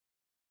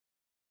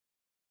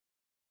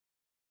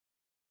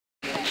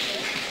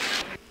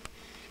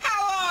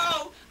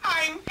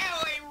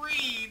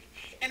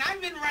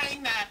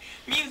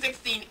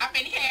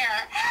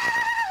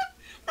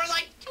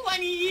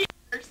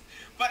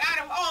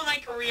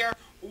here,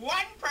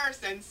 one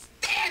person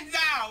stands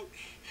out.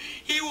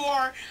 He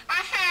wore a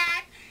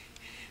hat,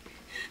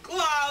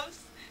 gloves,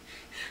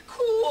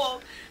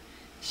 cool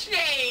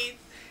shades,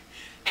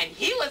 and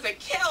he was a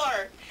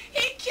killer.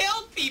 He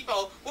killed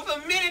people with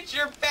a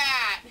miniature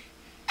bat,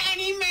 and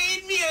he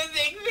made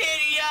music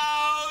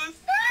videos.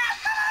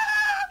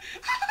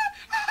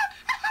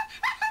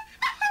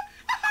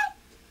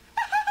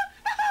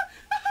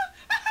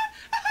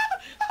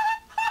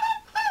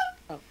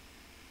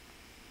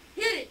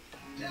 Hit it.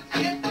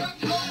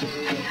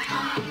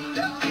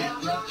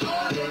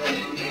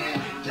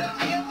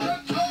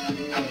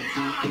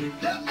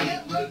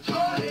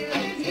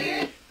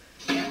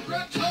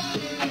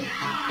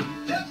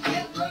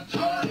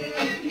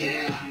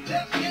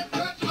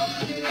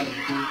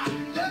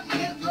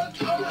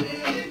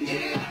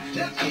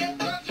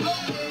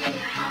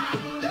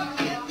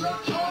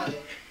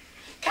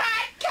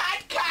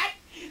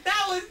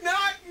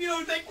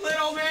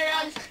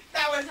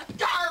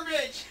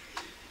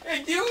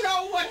 And do you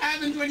know what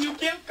happens when you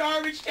give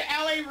garbage to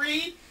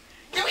Reid?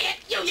 Do it,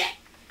 you yet?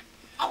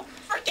 Oh,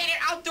 forget it,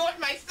 I'll do it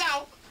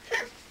myself.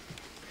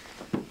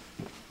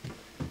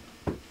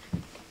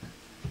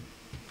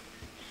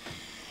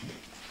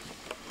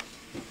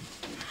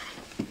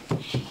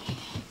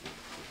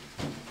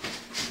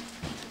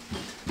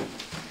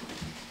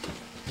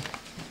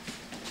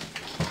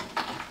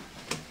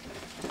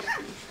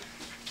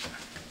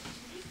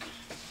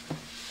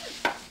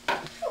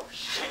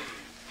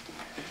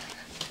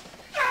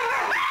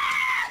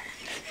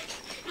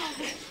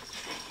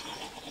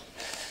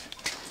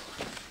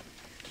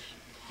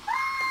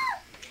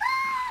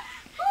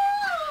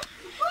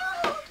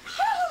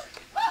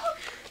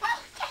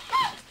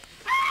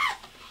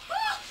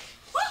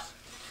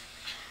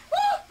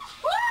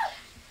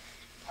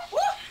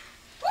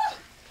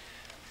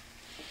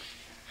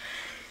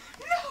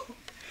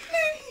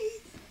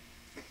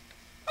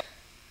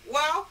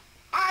 Well,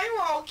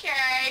 I'm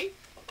okay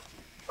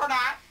for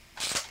that.